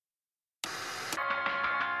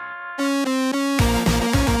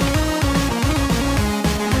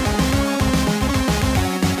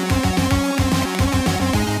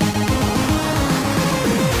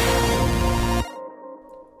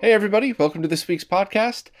Hey everybody, welcome to this week's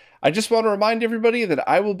podcast. I just want to remind everybody that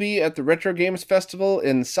I will be at the Retro Games Festival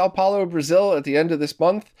in Sao Paulo, Brazil at the end of this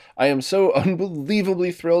month. I am so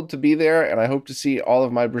unbelievably thrilled to be there, and I hope to see all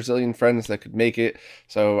of my Brazilian friends that could make it.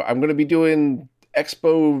 So I'm going to be doing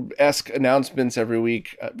Expo-esque announcements every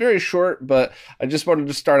week. Very short, but I just wanted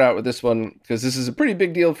to start out with this one because this is a pretty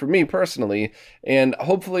big deal for me personally, and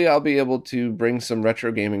hopefully I'll be able to bring some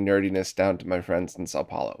retro gaming nerdiness down to my friends in Sao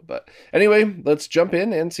Paulo. But anyway, let's jump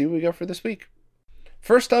in and see what we got for this week.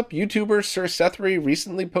 First up, YouTuber Sir Sethry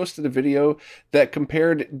recently posted a video that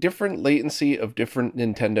compared different latency of different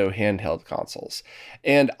Nintendo handheld consoles.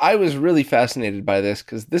 And I was really fascinated by this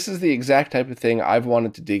because this is the exact type of thing I've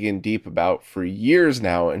wanted to dig in deep about for years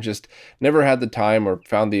now and just never had the time or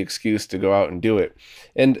found the excuse to go out and do it.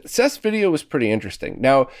 And Seth's video was pretty interesting.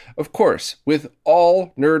 Now, of course, with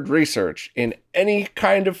all nerd research in any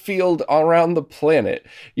kind of field around the planet,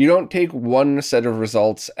 you don't take one set of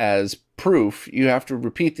results as proof. You have to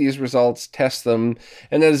repeat these results, test them,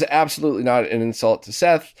 and that is absolutely not an insult to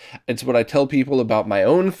Seth. It's what I tell people about my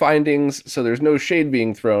own findings, so there's no shade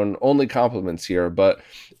being thrown, only compliments here, but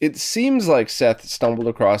it seems like Seth stumbled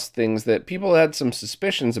across things that people had some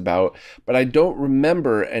suspicions about, but I don't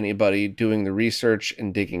remember anybody doing the research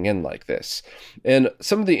and digging in like this. And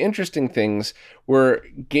some of the interesting things were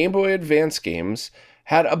Game Boy Advance games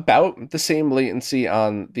had about the same latency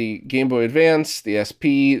on the Game Boy Advance, the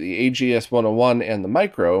SP, the AGS-101, and the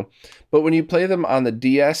Micro, but when you play them on the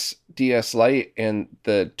DS, DS Lite, and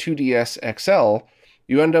the 2DS XL,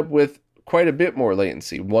 you end up with quite a bit more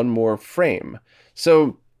latency, one more frame.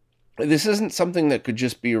 So this isn't something that could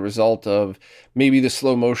just be a result of maybe the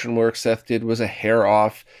slow motion work Seth did was a hair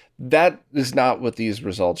off. That is not what these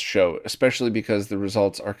results show, especially because the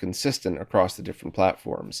results are consistent across the different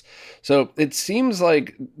platforms. So it seems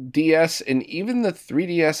like DS and even the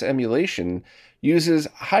 3DS emulation uses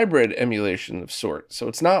hybrid emulation of sorts. So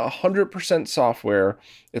it's not 100% software.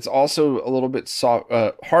 It's also a little bit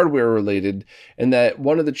hardware related, and that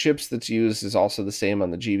one of the chips that's used is also the same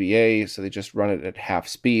on the GBA, so they just run it at half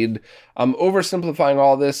speed. I'm oversimplifying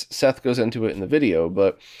all this. Seth goes into it in the video,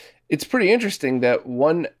 but it's pretty interesting that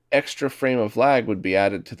one extra frame of lag would be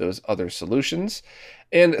added to those other solutions.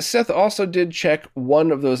 And Seth also did check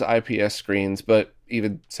one of those IPS screens, but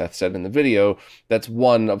even Seth said in the video, that's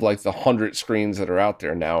one of like the 100 screens that are out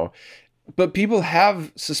there now. But people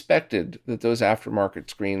have suspected that those aftermarket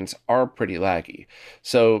screens are pretty laggy.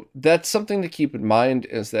 So that's something to keep in mind,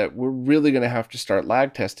 is that we're really going to have to start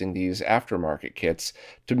lag testing these aftermarket kits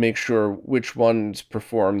to make sure which ones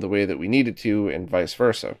perform the way that we need it to and vice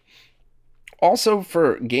versa. Also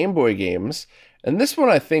for Game Boy games, and this one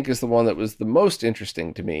I think is the one that was the most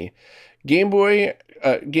interesting to me, Game Boy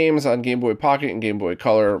games on Game Boy Pocket and Game Boy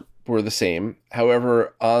Color were the same.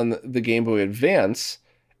 However, on the Game Boy Advance,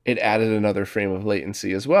 it added another frame of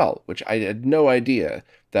latency as well, which I had no idea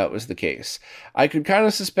that was the case. I could kind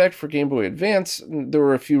of suspect for Game Boy Advance, there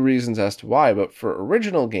were a few reasons as to why, but for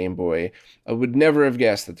original Game Boy, I would never have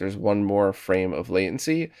guessed that there's one more frame of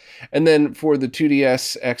latency. And then for the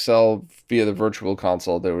 2DS XL via the Virtual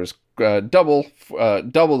Console, there was double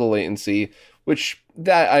the latency, which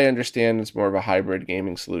that I understand is more of a hybrid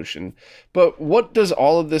gaming solution. But what does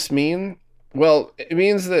all of this mean? Well, it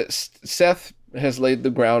means that Seth has laid the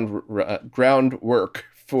groundwork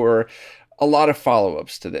for a lot of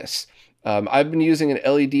follow-ups to this. I've been using an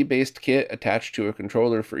LED-based kit attached to a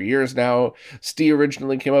controller for years now. Steve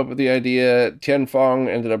originally came up with the idea. Tianfeng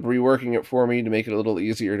ended up reworking it for me to make it a little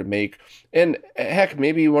easier to make. And heck,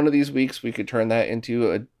 maybe one of these weeks we could turn that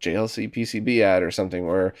into a JLC PCB ad or something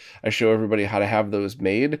where I show everybody how to have those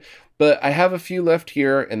made. But I have a few left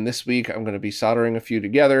here, and this week I'm going to be soldering a few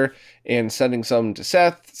together and sending some to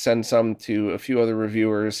Seth, send some to a few other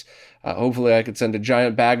reviewers. Hopefully I could send a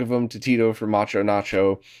giant bag of them to Tito for Macho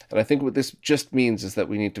Nacho. And I think what this just means is that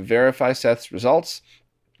we need to verify Seth's results.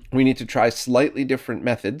 We need to try slightly different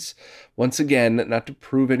methods. Once again, not to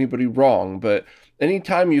prove anybody wrong, but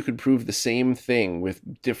anytime you could prove the same thing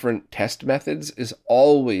with different test methods is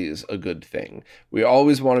always a good thing. We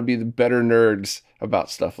always want to be the better nerds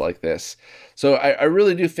about stuff like this. So I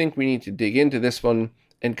really do think we need to dig into this one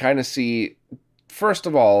and kind of see, first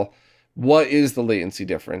of all, what is the latency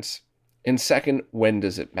difference? And second, when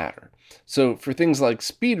does it matter? So for things like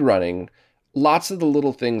speed running, lots of the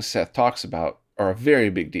little things Seth talks about are a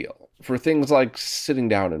very big deal. For things like sitting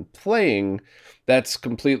down and playing, that's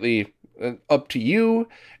completely up to you,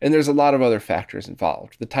 and there's a lot of other factors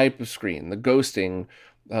involved. The type of screen, the ghosting,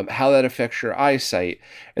 how that affects your eyesight.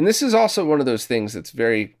 And this is also one of those things that's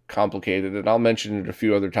very complicated, and I'll mention it a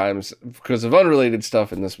few other times because of unrelated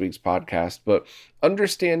stuff in this week's podcast, but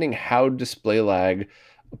understanding how display lag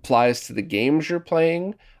applies to the games you're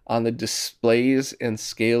playing on the displays and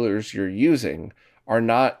scalers you're using are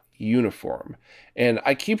not uniform. And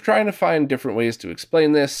I keep trying to find different ways to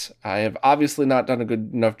explain this. I have obviously not done a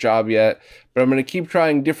good enough job yet, but I'm going to keep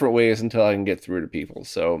trying different ways until I can get through to people.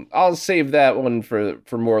 So I'll save that one for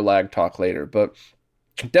more lag talk later. But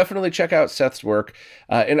definitely check out Seth's work.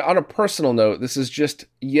 And on a personal note, this is just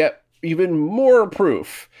yet even more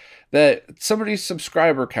proof that somebody's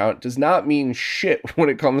subscriber count does not mean shit when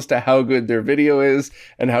it comes to how good their video is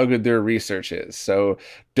and how good their research is. So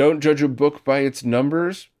don't judge a book by its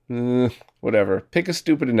numbers. Whatever. Pick a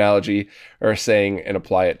stupid analogy or a saying and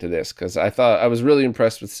apply it to this, because I was really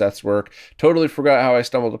impressed with Seth's work. Totally forgot how I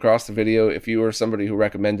stumbled across the video. If you were somebody who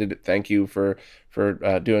recommended it, thank you for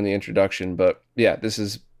doing the introduction. But yeah, this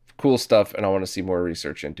is cool stuff, and I want to see more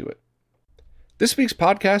research into it. This week's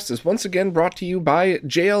podcast is once again brought to you by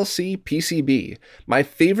JLC PCB, my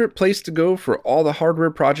favorite place to go for all the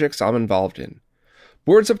hardware projects I'm involved in.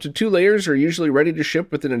 Boards up to 2 layers are usually ready to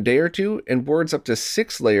ship within a day or two, and boards up to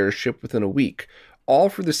 6 layers ship within a week, all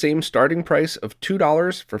for the same starting price of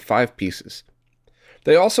 $2 for 5 pieces.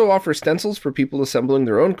 They also offer stencils for people assembling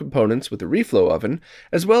their own components with a reflow oven,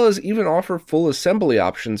 as well as even offer full assembly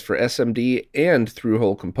options for SMD and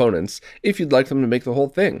through-hole components if you'd like them to make the whole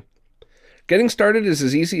thing. Getting started is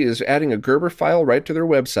as easy as adding a Gerber file right to their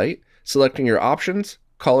website, selecting your options,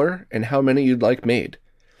 color, and how many you'd like made.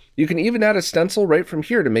 You can even add a stencil right from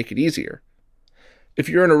here to make it easier. If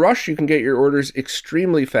you're in a rush, you can get your orders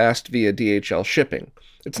extremely fast via DHL shipping.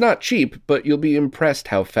 It's not cheap, but you'll be impressed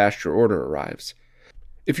how fast your order arrives.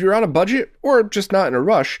 If you're on a budget, or just not in a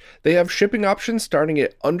rush, they have shipping options starting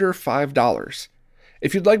at under $5.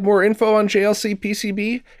 If you'd like more info on JLC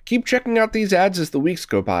PCB, keep checking out these ads as the weeks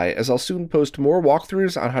go by, as I'll soon post more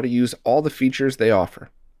walkthroughs on how to use all the features they offer.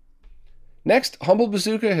 Next, Humble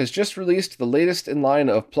Bazooka has just released the latest in line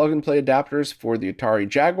of plug-and-play adapters for the Atari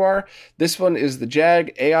Jaguar. This one is the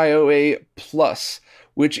Jag AIOA Plus,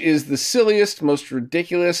 which is the silliest, most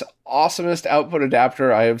ridiculous, awesomest output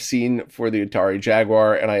adapter I have seen for the Atari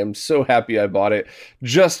Jaguar, and I am so happy I bought it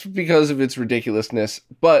just because of its ridiculousness,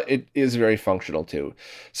 but it is very functional too.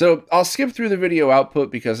 So I'll skip through the video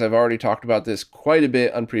output because I've already talked about this quite a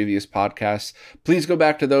bit on previous podcasts. Please go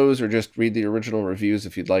back to those or just read the original reviews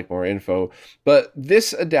if you'd like more info. But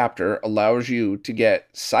this adapter allows you to get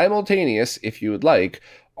simultaneous, if you would like,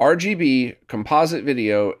 RGB, composite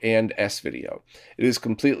video, and S-video. It is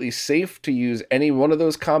completely safe to use any one of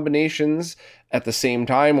those combinations at the same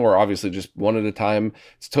time, or obviously just one at a time.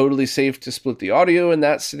 It's totally safe to split the audio in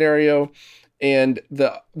that scenario, and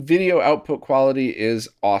the video output quality is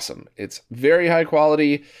awesome. It's very high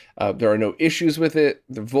quality. There are no issues with it.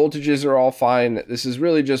 The voltages are all fine. This is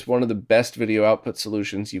really just one of the best video output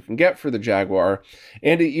solutions you can get for the Jaguar,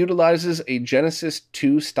 and it utilizes a Genesis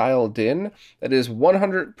 2 style DIN that is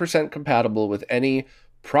 100% compatible with any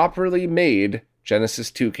properly made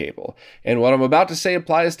Genesis 2 cable. And what I'm about to say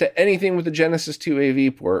applies to anything with a Genesis 2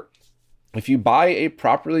 AV port. If you buy a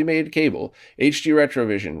properly made cable, HD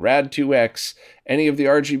Retrovision, Rad2X, any of the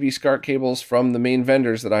RGB SCART cables from the main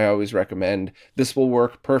vendors that I always recommend, this will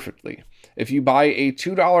work perfectly. If you buy a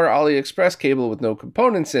 $2 AliExpress cable with no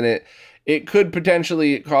components in it, it could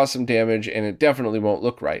potentially cause some damage and it definitely won't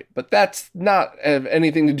look right. But that's not have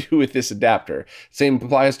anything to do with this adapter. Same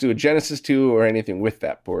applies to a Genesis 2 or anything with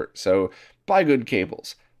that port. So buy good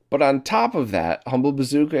cables. But on top of that, Humble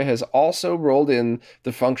Bazooka has also rolled in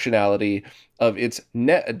the functionality of its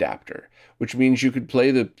net adapter, which means you could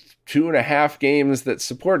play the 2.5 games that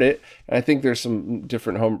support it. And I think there's some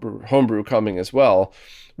different homebrew coming as well,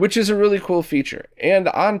 which is a really cool feature. And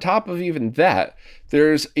on top of even that,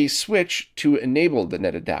 there's a switch to enable the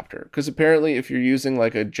net adapter, because apparently if you're using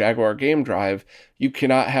like a Jaguar game drive, you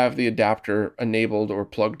cannot have the adapter enabled or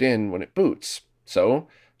plugged in when it boots. So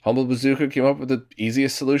Humble Bazooka came up with the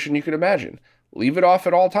easiest solution you could imagine. Leave it off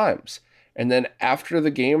at all times. And then after the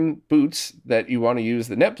game boots that you want to use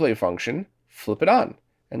the netplay function, flip it on.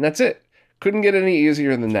 And that's it. Couldn't get any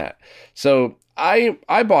easier than that. So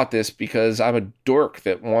I bought this because I'm a dork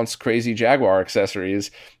that wants crazy Jaguar accessories,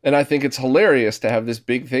 and I think it's hilarious to have this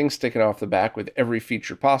big thing sticking off the back with every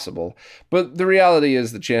feature possible. But the reality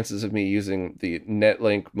is the chances of me using the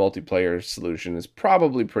NetLink multiplayer solution is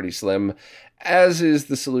probably pretty slim, as is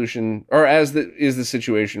the solution, or as is the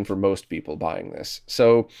situation for most people buying this.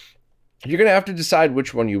 So you're going to have to decide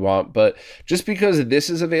which one you want, but just because this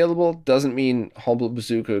is available doesn't mean Humble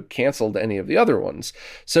Bazooka canceled any of the other ones.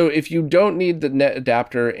 So if you don't need the net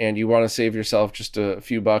adapter and you want to save yourself just a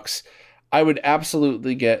few bucks, I would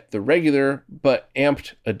absolutely get the regular but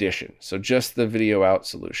amped edition, so just the video out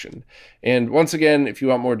solution. And once again, if you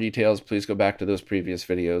want more details, please go back to those previous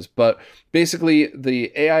videos. But basically,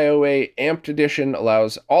 the AIOA amped edition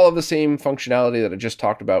allows all of the same functionality that I just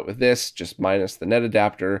talked about with this, just minus the net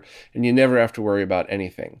adapter, and you never have to worry about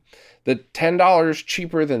anything. The $10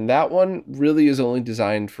 cheaper than that one really is only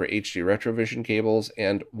designed for HD retrovision cables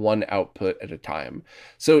and one output at a time.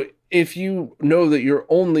 So if you know that you're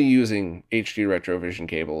only using HD retrovision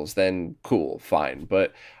cables, then cool, fine.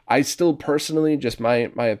 But I still personally, just my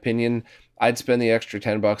opinion, I'd spend the extra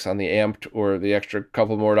 $10 on the amped or the extra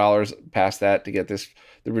couple more dollars past that to get the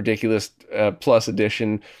ridiculous plus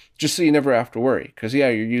edition, just so you never have to worry. Because yeah,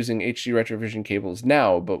 you're using HD retrovision cables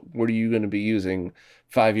now, but what are you going to be using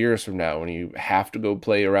 5 years from now when you have to go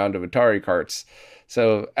play a round of Atari carts?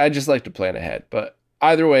 So I just like to plan ahead. But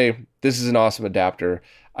either way, this is an awesome adapter.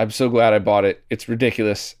 I'm so glad I bought it. It's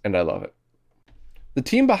ridiculous, and I love it. The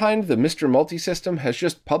team behind the Mr. Multi-System has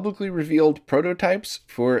just publicly revealed prototypes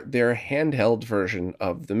for their handheld version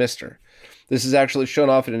of the Mister. This is actually shown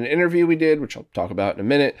off in an interview we did, which I'll talk about in a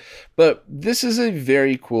minute, but this is a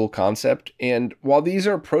very cool concept, and while these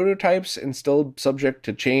are prototypes and still subject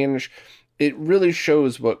to change, it really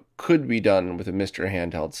shows what could be done with a Mister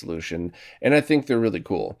handheld solution, and I think they're really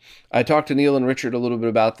cool. I talked to Neil and Richard a little bit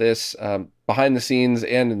about this behind the scenes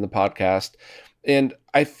and in the podcast, and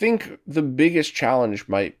I think the biggest challenge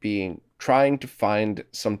might be trying to find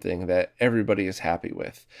something that everybody is happy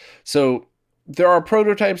with. So there are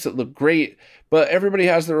prototypes that look great, but everybody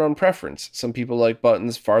has their own preference. Some people like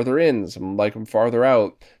buttons farther in, some like them farther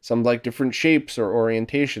out, some like different shapes or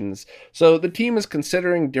orientations. So the team is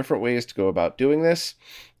considering different ways to go about doing this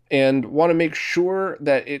and want to make sure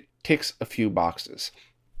that it ticks a few boxes.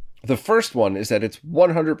 The first one is that it's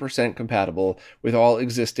 100% compatible with all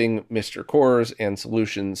existing Mister cores and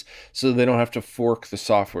solutions, so they don't have to fork the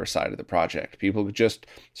software side of the project. People could just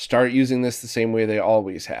start using this the same way they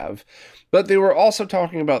always have. But they were also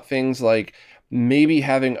talking about things like maybe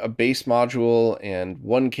having a base module and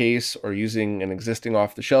one case, or using an existing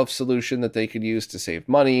off-the-shelf solution that they could use to save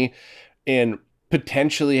money, and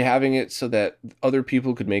potentially having it so that other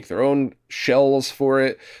people could make their own shells for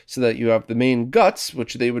it, so that you have the main guts,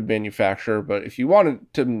 which they would manufacture, but if you wanted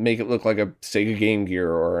to make it look like a Sega Game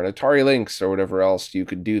Gear or an Atari Lynx or whatever else, you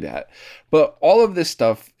could do that. But all of this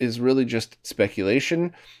stuff is really just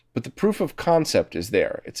speculation, but the proof of concept is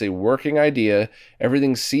there. It's a working idea,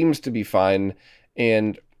 everything seems to be fine,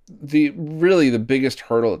 and the biggest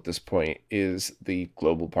hurdle at this point is the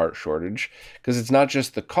global part shortage, because it's not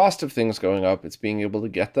just the cost of things going up, it's being able to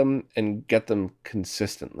get them and get them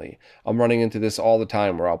consistently. I'm running into this all the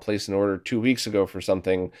time where I'll place an order 2 weeks ago for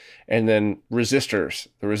something, and then the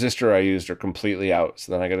resistor I used are completely out,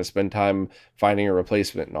 so then I got to spend time finding a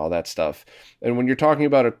replacement and all that stuff. And when you're talking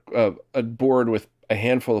about a board with a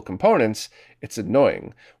handful of components, it's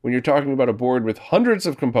annoying. When you're talking about a board with hundreds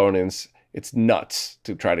of components, it's nuts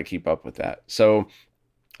to try to keep up with that. So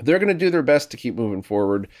they're going to do their best to keep moving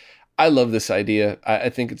forward. I love this idea. I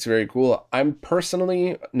think it's very cool. I'm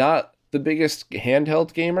personally not the biggest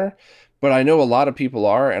handheld gamer, but I know a lot of people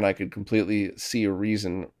are, and I could completely see a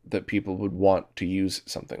reason that people would want to use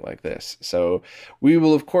something like this. So we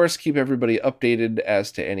will, of course, keep everybody updated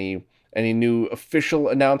as to any new official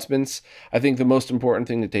announcements. I think the most important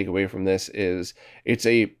thing to take away from this is it's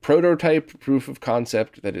a prototype proof of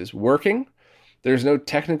concept that is working. There's no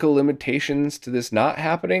technical limitations to this not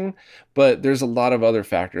happening, but there's a lot of other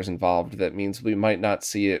factors involved that means we might not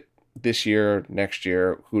see it this year, next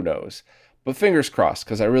year, who knows. But fingers crossed,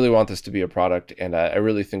 because I really want this to be a product, and I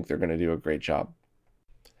really think they're going to do a great job.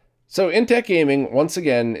 So Intech Gaming, once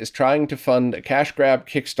again, is trying to fund a cash grab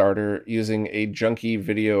Kickstarter using a junky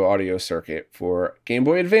video audio circuit for Game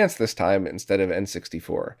Boy Advance this time instead of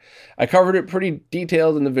N64. I covered it pretty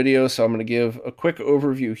detailed in the video, so I'm going to give a quick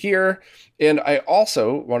overview here. And I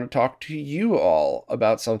also want to talk to you all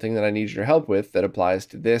about something that I need your help with that applies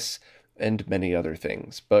to this and many other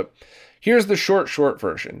things. But here's the short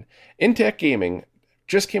version. Intech Gaming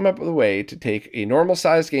just came up with a way to take a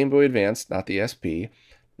normal-sized Game Boy Advance, not the SP,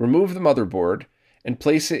 remove the motherboard, and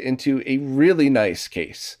place it into a really nice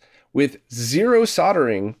case with zero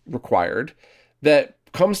soldering required that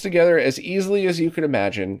comes together as easily as you can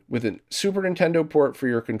imagine, with a Super Nintendo port for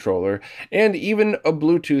your controller and even a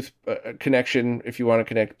Bluetooth connection if you want to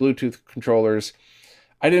connect Bluetooth controllers.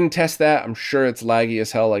 I didn't test that. I'm sure it's laggy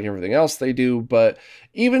as hell like everything else they do, but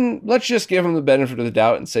even let's just give them the benefit of the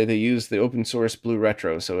doubt and say they use the open source Blue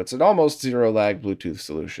Retro, so it's an almost zero lag Bluetooth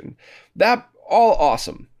solution. That all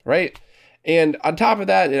awesome, right? And on top of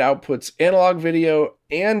that, it outputs analog video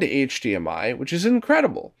and HDMI, which is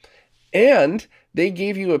incredible. And they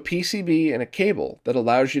gave you a PCB and a cable that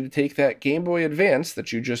allows you to take that Game Boy Advance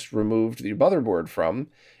that you just removed the motherboard from,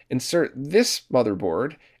 insert this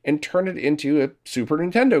motherboard, and turn it into a Super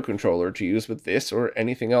Nintendo controller to use with this or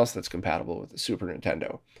anything else that's compatible with the Super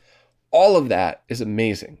Nintendo. All of that is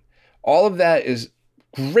amazing. All of that is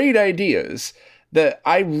great ideas that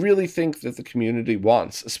I really think that the community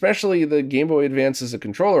wants, especially the Game Boy Advance as a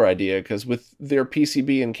controller idea, because with their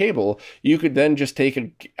PCB and cable, you could then just take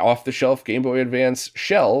an off-the-shelf Game Boy Advance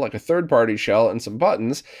shell, like a third-party shell, and some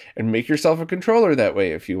buttons, and make yourself a controller that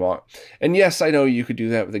way if you want. And yes, I know you could do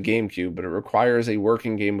that with a GameCube, but it requires a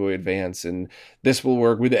working Game Boy Advance, and this will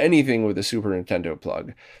work with anything with a Super Nintendo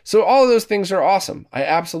plug. So all of those things are awesome. I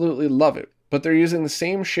absolutely love it. But they're using the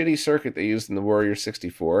same shitty circuit they used in the Warrior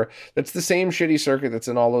 64. That's the same shitty circuit that's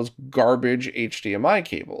in all those garbage HDMI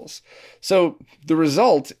cables. So the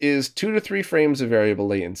result is 2 to 3 frames of variable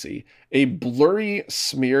latency, a blurry,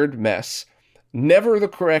 smeared mess, never the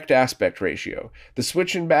correct aspect ratio. The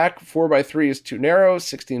switching back 4:3 is too narrow,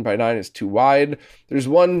 16:9 is too wide. There's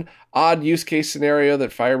one odd use case scenario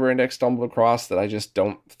that Firebird stumbled across that I just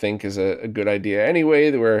don't think is a good idea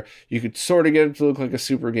anyway, where you could sort of get it to look like a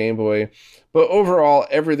Super Game Boy. But overall,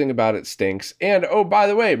 everything about it stinks. And oh, by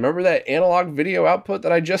the way, remember that analog video output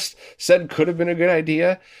that I just said could have been a good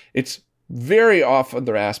idea? It's very off on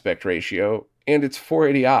their aspect ratio, and it's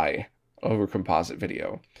 480i over composite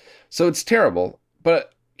video. So it's terrible,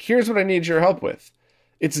 but here's what I need your help with.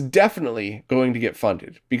 It's definitely going to get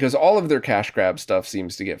funded because all of their cash grab stuff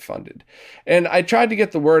seems to get funded. And I tried to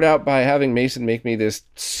get the word out by having Mason make me this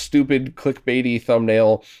stupid clickbaity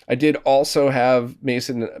thumbnail. I did also have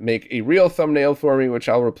Mason make a real thumbnail for me, which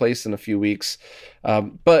I'll replace in a few weeks.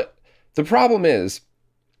 But the problem is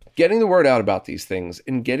getting the word out about these things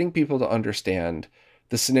and getting people to understand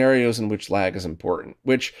the scenarios in which lag is important,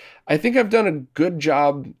 which I think I've done a good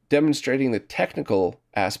job demonstrating the technical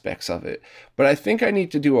aspects of it, but I think I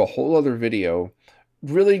need to do a whole other video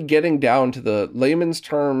really getting down to the layman's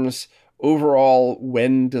terms overall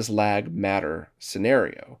when does lag matter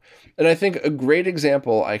scenario. And I think a great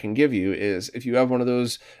example I can give you is if you have one of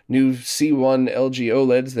those new C1 LG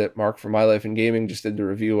OLEDs that Mark from My Life in Gaming just did the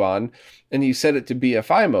review on, and you set it to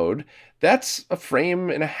BFI mode, that's a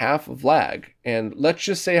frame and a half of lag. And let's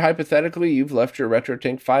just say hypothetically you've left your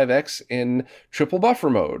RetroTink 5X in triple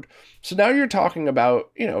buffer mode. So now you're talking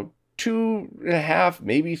about, 2.5,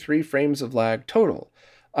 maybe 3 frames of lag total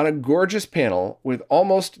on a gorgeous panel with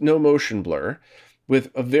almost no motion blur, with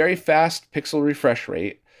a very fast pixel refresh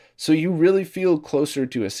rate, so you really feel closer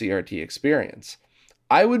to a CRT experience.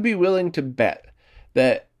 I would be willing to bet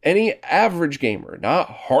that any average gamer, not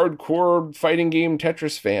hardcore fighting game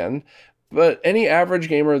Tetris fan, but any average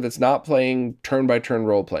gamer that's not playing turn-by-turn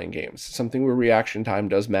role-playing games, something where reaction time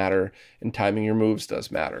does matter and timing your moves does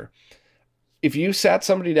matter. If you sat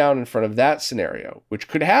somebody down in front of that scenario, which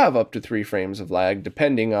could have up to 3 frames of lag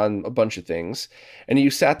depending on a bunch of things, and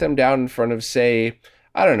you sat them down in front of, say,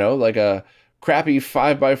 I don't know, like a crappy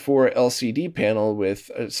 5x4 LCD panel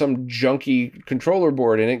with some junky controller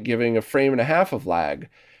board in it giving a frame and a half of lag,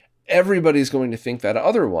 everybody's going to think that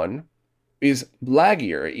other one is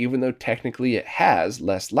laggier, even though technically it has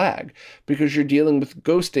less lag, because you're dealing with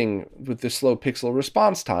ghosting with the slow pixel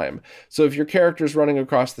response time. So if your character's running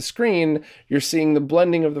across the screen, you're seeing the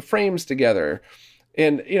blending of the frames together.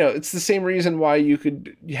 And, it's the same reason why you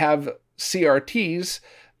could have CRTs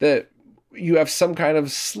that you have some kind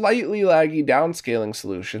of slightly laggy downscaling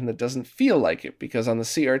solution that doesn't feel like it, because on the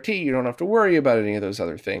CRT, you don't have to worry about any of those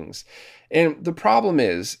other things. And the problem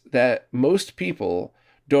is that most people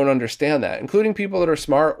don't understand that, including people that are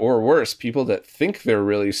smart, or worse, people that think they're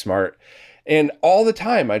really smart. And all the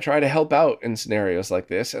time I try to help out in scenarios like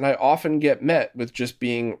this, and I often get met with just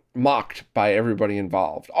being mocked by everybody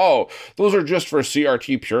involved. Oh, those are just for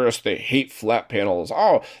CRT purists. They hate flat panels.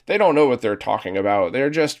 Oh, they don't know what they're talking about. They're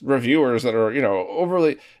just reviewers that are,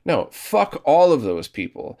 overly... No, fuck all of those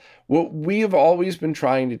people. What we have always been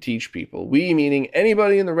trying to teach people, we meaning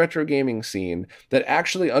anybody in the retro gaming scene that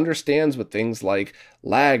actually understands what things like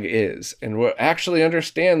lag is, and what actually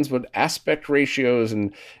understands what aspect ratios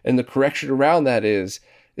and the correction around that is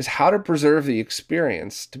how to preserve the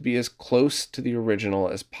experience to be as close to the original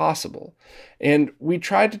as possible. And we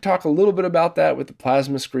tried to talk a little bit about that with the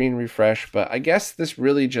plasma screen refresh, but I guess this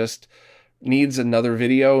really just needs another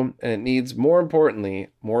video, and it needs, more importantly,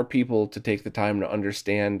 more people to take the time to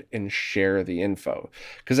understand and share the info.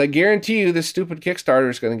 Because I guarantee you this stupid Kickstarter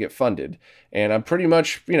is going to get funded. And I'm pretty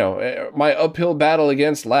much, my uphill battle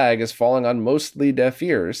against lag is falling on mostly deaf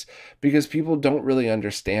ears because people don't really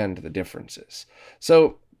understand the differences.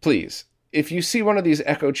 So please, if you see one of these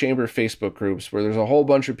echo chamber Facebook groups where there's a whole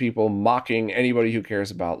bunch of people mocking anybody who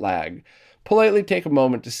cares about lag, politely take a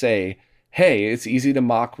moment to say, hey, it's easy to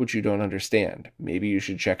mock what you don't understand. Maybe you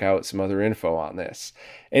should check out some other info on this.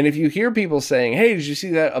 And if you hear people saying, hey, did you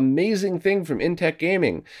see that amazing thing from Intech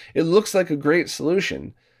Gaming? It looks like a great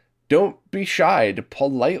solution. Don't be shy to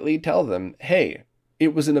politely tell them, hey,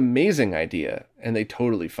 it was an amazing idea, and they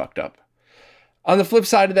totally fucked up. On the flip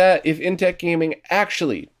side of that, if Intech Gaming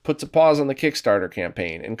actually puts a pause on the Kickstarter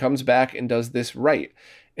campaign and comes back and does this right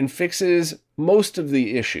and fixes most of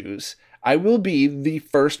the issues, I will be the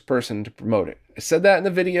first person to promote it. I said that in the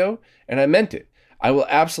video, and I meant it.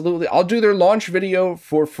 I'll do their launch video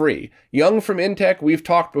for free. Young from Intech, we've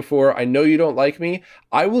talked before. I know you don't like me.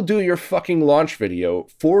 I will do your fucking launch video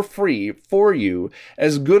for free for you,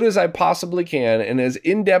 as good as I possibly can and as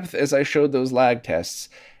in-depth as I showed those lag tests,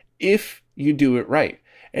 if you do it right.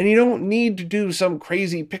 And you don't need to do some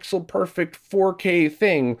crazy pixel perfect 4K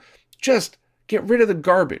thing. Just get rid of the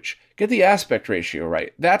garbage. Get the aspect ratio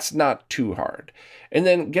right. That's not too hard. And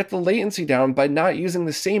then get the latency down by not using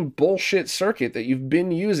the same bullshit circuit that you've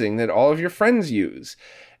been using that all of your friends use.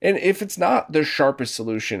 And if it's not the sharpest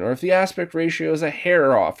solution, or if the aspect ratio is a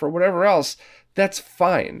hair off, or whatever else, that's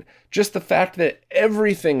fine. Just the fact that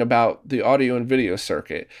everything about the audio and video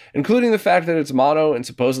circuit, including the fact that it's mono, and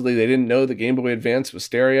supposedly they didn't know the Game Boy Advance was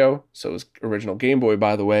stereo, so it was original Game Boy,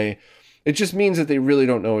 by the way, it just means that they really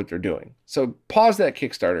don't know what they're doing. So pause that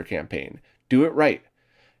Kickstarter campaign. Do it right.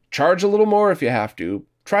 Charge a little more if you have to.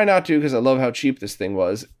 Try not to, because I love how cheap this thing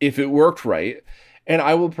was, if it worked right, and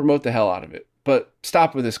I will promote the hell out of it. But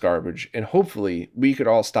stop with this garbage, and hopefully we could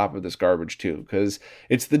all stop with this garbage too, because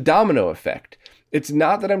it's the domino effect. It's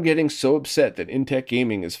not that I'm getting so upset that Intech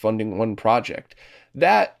Gaming is funding one project.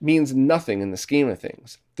 That means nothing in the scheme of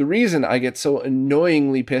things. The reason I get so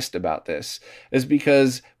annoyingly pissed about this is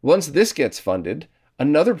because once this gets funded,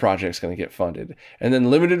 another project's going to get funded. And then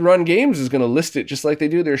Limited Run Games is going to list it just like they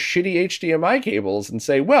do their shitty HDMI cables and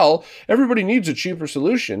say, well, everybody needs a cheaper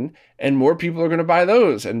solution, and more people are going to buy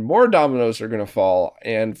those, and more dominoes are going to fall.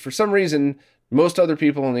 And for some reason, most other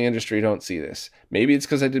people in the industry don't see this. Maybe it's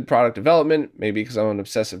because I did product development, maybe because I'm an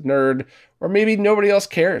obsessive nerd, or maybe nobody else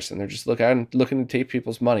cares and they're just looking to take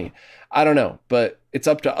people's money. I don't know, but it's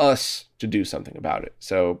up to us to do something about it.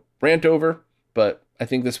 So rant over, but I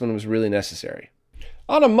think this one was really necessary.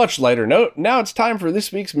 On a much lighter note, now it's time for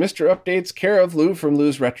this week's Mr. Updates, care of Lou from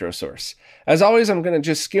Lou's Retro Source. As always, I'm going to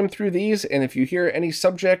just skim through these, and if you hear any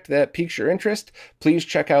subject that piques your interest, please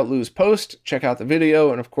check out Lou's post, check out the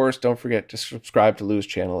video, and of course, don't forget to subscribe to Lou's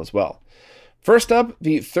channel as well. First up,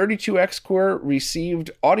 the 32X core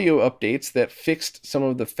received audio updates that fixed some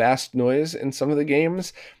of the fast noise in some of the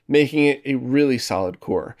games, making it a really solid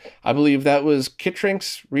core. I believe that was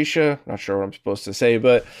Kitrink's, Risha, not sure what I'm supposed to say,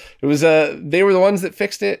 but it was they were the ones that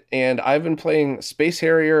fixed it, and I've been playing Space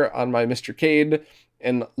Harrier on my Mr. Cade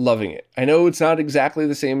and loving it. I know it's not exactly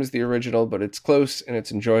the same as the original, but it's close and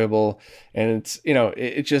it's enjoyable, and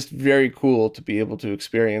it's just very cool to be able to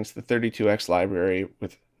experience the 32X library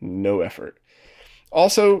with no effort.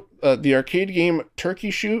 Also, the arcade game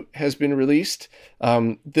Turkey Shoot has been released.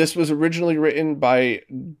 This was originally written by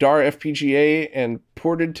Dar FPGA and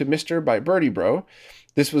ported to Mr. by Birdie Bro.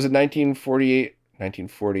 This was a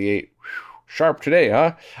 1948, sharp today,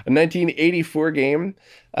 huh? A 1984 game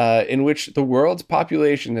in which the world's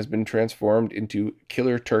population has been transformed into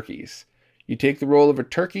killer turkeys. You take the role of a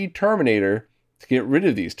turkey terminator to get rid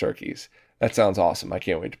of these turkeys. That sounds awesome. I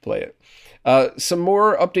can't wait to play it. Some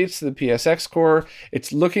more updates to the PSX core.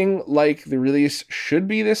 It's looking like the release should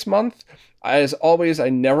be this month. As always, I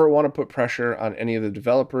never want to put pressure on any of the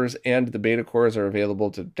developers, and the beta cores are available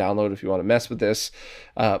to download if you want to mess with this.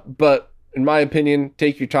 But in my opinion,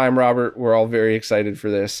 take your time, Robert. We're all very excited for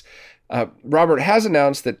this. Robert has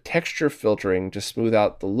announced that texture filtering to smooth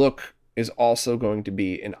out the look is also going to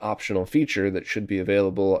be an optional feature that should be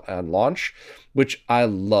available on launch, which I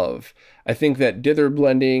love. I think that dither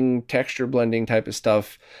blending, texture blending type of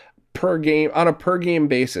stuff on a per game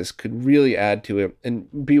basis could really add to it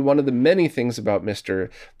and be one of the many things about Mr.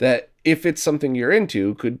 that, if it's something you're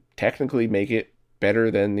into, could technically make it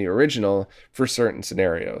better than the original for certain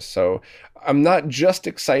scenarios. So I'm not just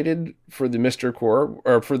excited for the Mr. Core,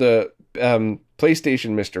 or for the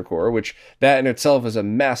PlayStation Mr. Core, which that in itself is a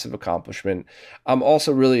massive accomplishment. I'm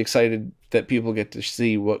also really excited that people get to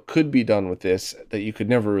see what could be done with this that you could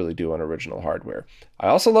never really do on original hardware. I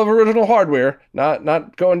also love original hardware,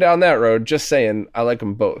 not going down that road, just saying I like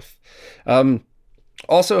them both.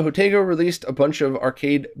 Also, Hotego released a bunch of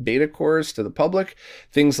arcade beta cores to the public,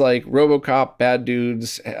 things like RoboCop, Bad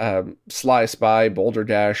Dudes, Sly Spy, Boulder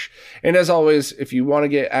Dash. And as always, if you want to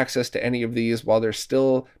get access to any of these while they're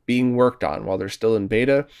still being worked on, while they're still in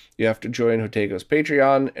beta, you have to join Hotego's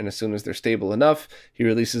Patreon, and as soon as they're stable enough, he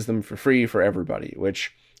releases them for free for everybody,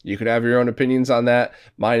 which you could have your own opinions on that.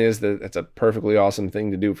 Mine is that it's a perfectly awesome thing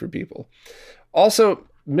to do for people. Also,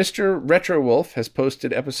 Mr. Retro Wolf has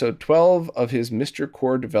posted episode 12 of his Mr.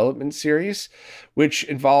 Core development series, which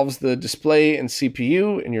involves the display and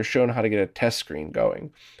CPU, and you're shown how to get a test screen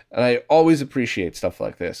going. And I always appreciate stuff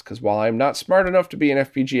like this, because while I'm not smart enough to be an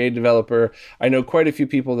FPGA developer, I know quite a few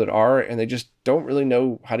people that are, and they just don't really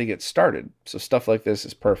know how to get started. So stuff like this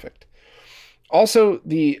is perfect. Also,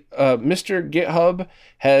 the Mr. GitHub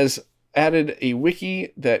has added a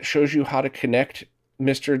wiki that shows you how to connect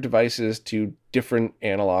Mr. devices to different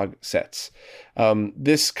analog sets.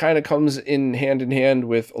 This kind of comes in hand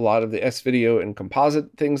with a lot of the S-video and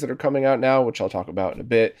composite things that are coming out now, which I'll talk about in a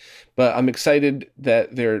bit. But I'm excited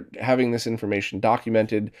that they're having this information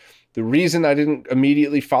documented. The reason I didn't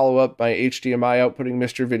immediately follow up my HDMI outputting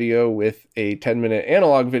Mr. video with a 10-minute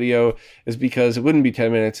analog video is because it wouldn't be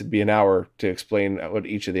 10 minutes, it'd be an hour to explain what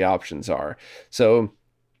each of the options are. So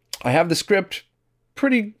I have the script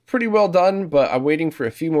pretty well done, but I'm waiting for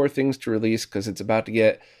a few more things to release because it's about to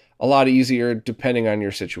get a lot easier depending on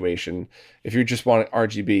your situation. If you just want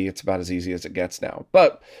RGB, it's about as easy as it gets now.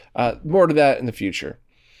 But more to that in the future.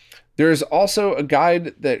 There's also a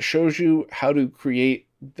guide that shows you how to create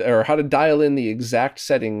or how to dial in the exact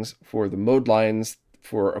settings for the mode lines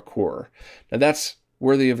for a core. Now that's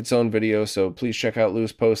worthy of its own video, so please check out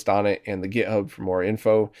Lou's post on it and the GitHub for more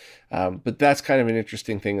info. But that's kind of an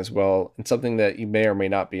interesting thing as well, and something that you may or may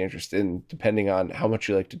not be interested in, depending on how much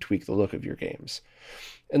you like to tweak the look of your games.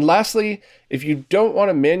 And lastly, if you don't want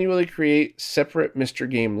to manually create separate Mr.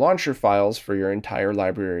 Game launcher files for your entire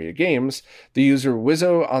library of games, the user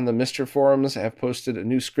Wizzo on the Mr. forums have posted a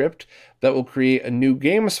new script that will create a new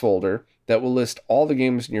games folder that will list all the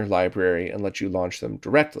games in your library and let you launch them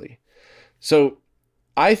directly. So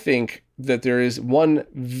I think that there is one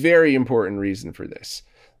very important reason for this.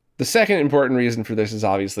 The second important reason for this is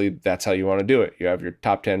obviously that's how you want to do it. You have your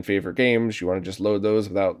top 10 favorite games. You want to just load those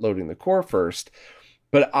without loading the core first.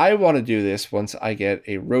 But I want to do this once I get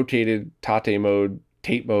a rotated Tate mode,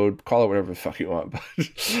 Tate mode, call it whatever the fuck you want,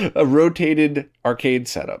 but a rotated arcade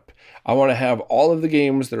setup. I want to have all of the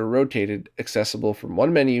games that are rotated accessible from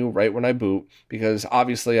one menu right when I boot, because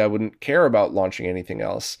obviously I wouldn't care about launching anything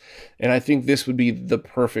else. And I think this would be the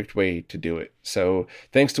perfect way to do it. So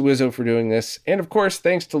thanks to Wizzo for doing this. And of course,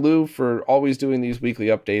 thanks to Lou for always doing these weekly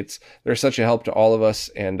updates. They're such a help to all of us.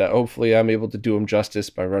 And hopefully I'm able to do them justice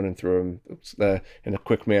by running through them in a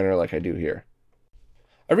quick manner like I do here.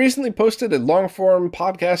 I recently posted a long-form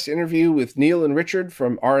podcast interview with Neil and Richard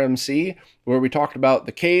from RMC, where we talked about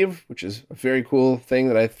The Cave, which is a very cool thing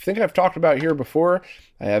that I think I've talked about here before.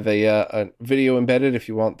 I have a video embedded if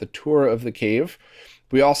you want the tour of The Cave.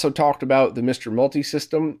 We also talked about the Mr.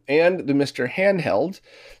 Multi-System and the Mr. Handheld,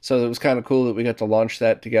 so it was kind of cool that we got to launch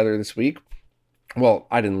that together this week. Well,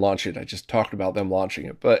 I didn't launch it. I just talked about them launching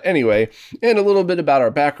it. But anyway, and a little bit about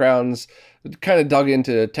our backgrounds, kind of dug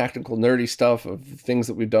into technical nerdy stuff of things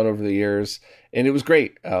that we've done over the years. And it was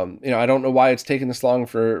great. I don't know why it's taken this long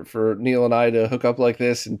for Neil and I to hook up like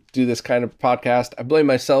this and do this kind of podcast. I blame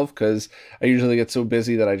myself because I usually get so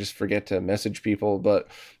busy that I just forget to message people. But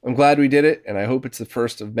I'm glad we did it, and I hope it's the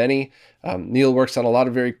first of many. Neil works on a lot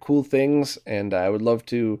of very cool things, and I would love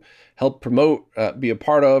to help promote, be a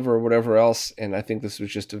part of, or whatever else. And I think this was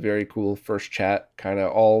just a very cool first chat, kind of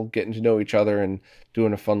all getting to know each other and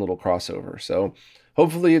doing a fun little crossover. So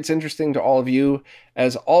hopefully it's interesting to all of you.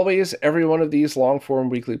 As always, every one of these long-form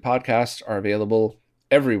weekly podcasts are available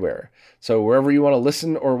everywhere. So wherever you want to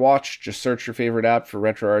listen or watch, just search your favorite app for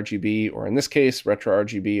Retro RGB, or in this case, Retro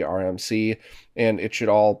RGB RMC, and it should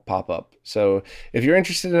all pop up. So if you're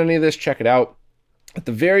interested in any of this, check it out. At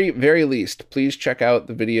the very, very least, please check out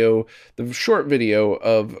the short video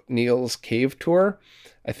of Neil's cave tour.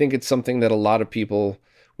 I think it's something that a lot of people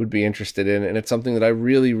would be interested in, and it's something that I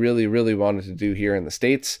really, really, really wanted to do here in the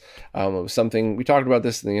States. It was something, we talked about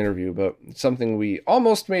this in the interview, but something we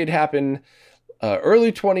almost made happen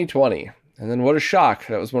early 2020. And then what a shock.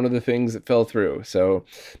 That was one of the things that fell through. So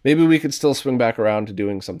maybe we could still swing back around to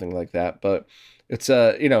doing something like that. But it's,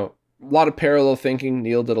 lot of parallel thinking.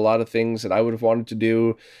 Neil did a lot of things that I would have wanted to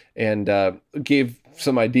do, and gave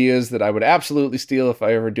some ideas that I would absolutely steal if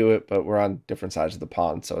I ever do it, but we're on different sides of the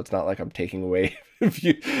pond, so it's not like I'm taking away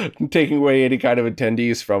taking away any kind of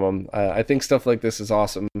attendees from them. I think stuff like this is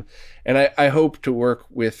awesome, and I hope to work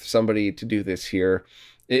with somebody to do this here.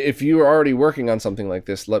 If you are already working on something like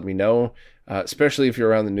this, let me know, especially if you're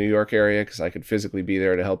around the New York area, because I could physically be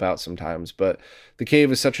there to help out sometimes. But the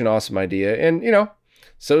cave is such an awesome idea, and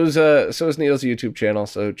so is Neil's YouTube channel,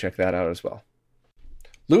 so check that out as well.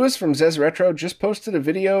 Lewis from Zez Retro just posted a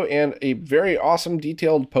video and a very awesome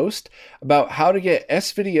detailed post about how to get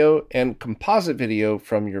S-video and composite video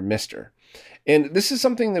from your Mister. And this is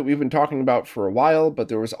something that we've been talking about for a while, but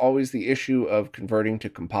there was always the issue of converting to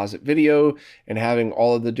composite video and having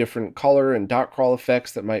all of the different color and dot crawl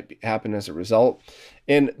effects that might happen as a result.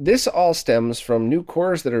 And this all stems from new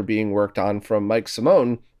cores that are being worked on from Mike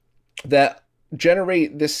Simone that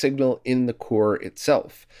generate this signal in the core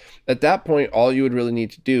itself. At that point, all you would really need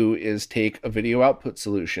to do is take a video output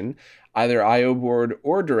solution, either I/O board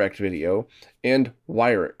or direct video, and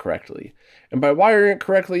wire it correctly. And by wiring it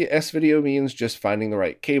correctly, S-video means just finding the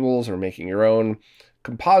right cables or making your own.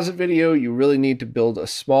 Composite video, you really need to build a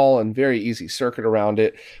small and very easy circuit around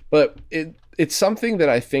it, but it's something that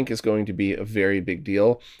I think is going to be a very big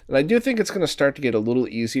deal. And I do think it's going to start to get a little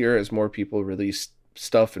easier as more people release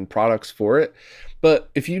stuff and products for it. But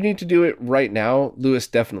if you need to do it right now, Lewis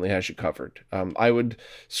definitely has you covered. I would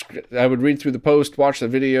read through the post, watch the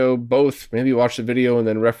video, both, maybe watch the video and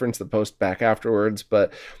then reference the post back afterwards.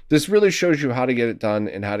 But this really shows you how to get it done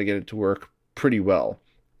and how to get it to work pretty well.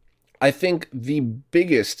 I think the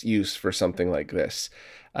biggest use for something like this,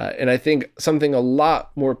 and I think something a lot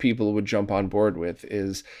more people would jump on board with,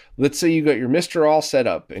 is, let's say you got your Mister all set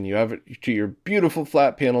up and you have it to your beautiful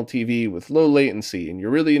flat panel TV with low latency and you're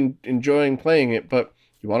really enjoying playing it, but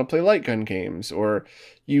you want to play light gun games, or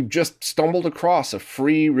you just stumbled across a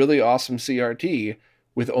free, really awesome CRT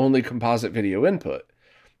with only composite video input.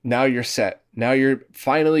 Now you're set. Now you're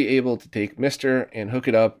finally able to take Mister and hook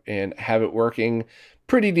it up and have it working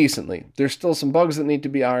pretty decently. There's still some bugs that need to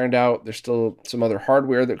be ironed out. There's still some other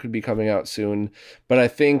hardware that could be coming out soon. But I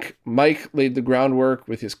think Mike laid the groundwork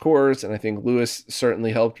with his cores, and I think Lewis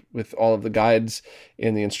certainly helped with all of the guides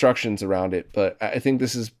and the instructions around it. But I think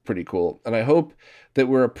this is pretty cool. And I hope that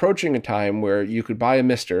we're approaching a time where you could buy a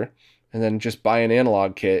Mister and then just buy an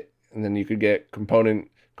analog kit, and then you could get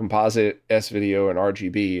composite, S-video, and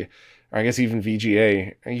RGB, or I guess even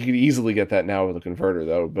VGA. You could easily get that now with a converter,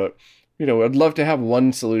 though. But I'd love to have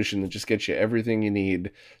one solution that just gets you everything you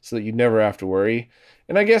need so that you never have to worry.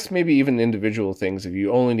 And I guess maybe even individual things, if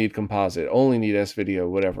you only need composite, only need S-video,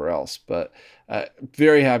 whatever else. But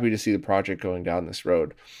very happy to see the project going down this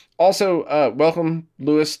road. Also, welcome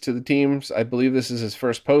Lewis to the team. I believe this is his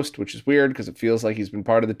first post, which is weird because it feels like he's been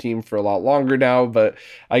part of the team for a lot longer now. But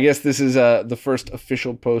I guess this is the first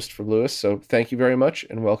official post from Lewis. So thank you very much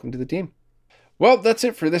and welcome to the team. Well, that's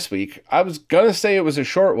it for this week. I was going to say it was a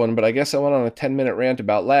short one, but I guess I went on a 10-minute rant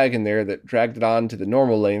about lag in there that dragged it on to the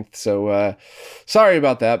normal length. So sorry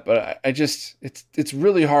about that, but it's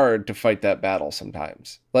really hard to fight that battle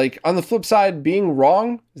sometimes. Like, on the flip side, being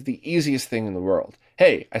wrong is the easiest thing in the world.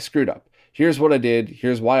 Hey, I screwed up. Here's what I did.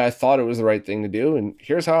 Here's why I thought it was the right thing to do. And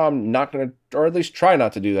here's how I'm not going to, or at least try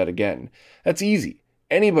not to do that again. That's easy.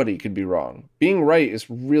 Anybody could be wrong. Being right is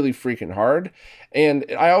really freaking hard. And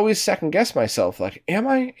I always second guess myself, like, am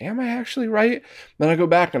I actually right? Then I go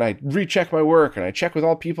back and I recheck my work and I check with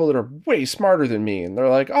all people that are way smarter than me. And they're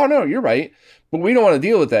like, oh no, you're right. But we don't want to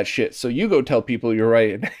deal with that shit. So you go tell people you're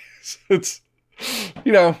right. It's,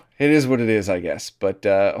 it is what it is, I guess. But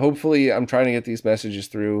hopefully I'm trying to get these messages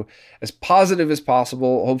through as positive as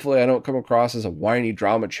possible. Hopefully I don't come across as a whiny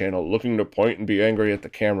drama channel looking to point and be angry at the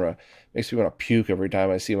camera. Makes me want to puke every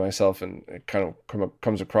time I see myself, and it kind of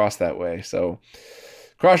comes across that way. So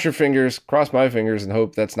cross your fingers, cross my fingers, and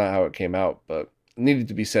hope that's not how it came out. But it needed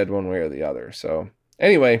to be said one way or the other. So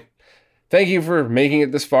anyway, thank you for making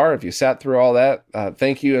it this far. If you sat through all that,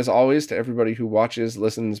 thank you as always to everybody who watches,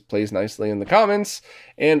 listens, plays nicely in the comments.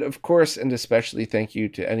 And of course, and especially thank you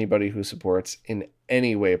to anybody who supports in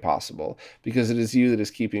any way possible, because it is you that is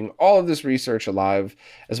keeping all of this research alive,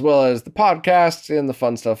 as well as the podcasts and the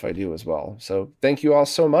fun stuff I do as well. So thank you all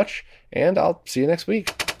so much, and I'll see you next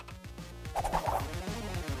week.